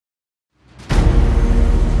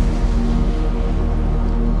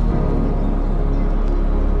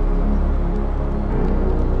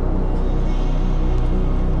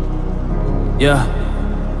Yeah.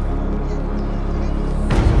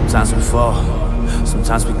 Sometimes we fall,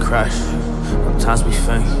 sometimes we crash, sometimes we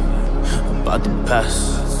think about the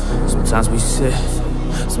past. Sometimes we sit,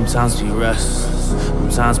 sometimes we rest.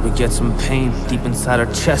 Sometimes we get some pain deep inside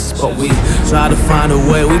our chest, but we try to find a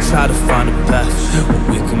way, we try to find a path.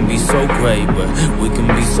 We can be so great, but we can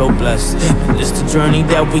be so blessed. And it's the journey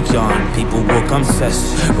that we on. People will come test,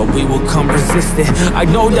 but we will come resistant. I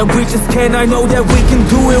know that we just can, I know that we can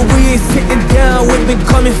do it. We ain't sitting down, we've been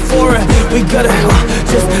coming for it. We gotta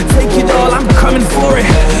just take it all, I'm coming for it.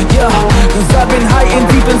 Yeah, cause I've been hiding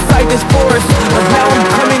deep inside this forest, but now I'm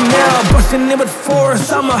coming now, busting in with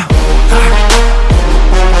force. I'ma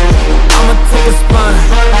take a spine.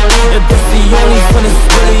 If that's the only fun that's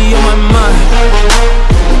really on my mind,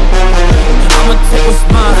 I'ma take what's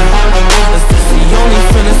mine. If that's the only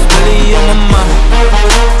fun that's really on my mind.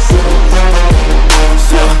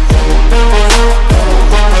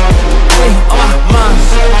 Hey, on my mind.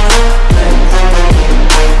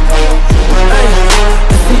 Hey,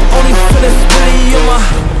 that's the only fun that's really on my.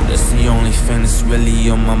 That's the only thing that's really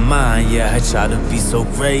on my mind. Yeah, I try to be so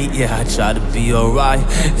great, yeah, I try to be alright.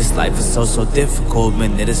 This life is so difficult,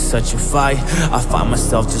 man, it is such a fight. I find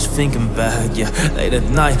myself just thinking back, yeah, late at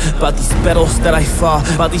night, about these battles that I fought,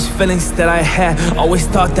 about these feelings that I had. Always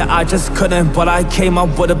thought that I just couldn't, but I came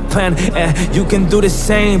up with a plan. And you can do the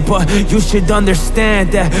same, but you should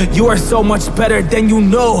understand that you are so much better than you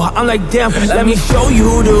know. I'm like, damn, let me show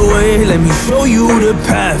you the way, let me show you the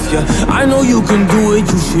path. Yeah, I know you can do it,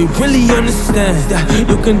 you should really understand that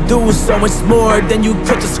you can do so much more than you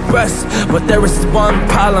could just grasp. But there is one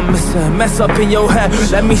problem, it's a mess up in your head.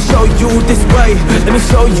 Let me show you this way, let me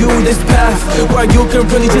show you this path, where you can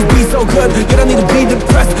really just be so good. You don't need to be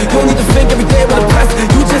depressed, you don't need to think every day about the past.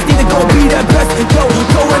 You just need to go be that best. Yo,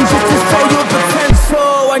 go and just show your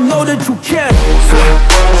potential, I know that you can.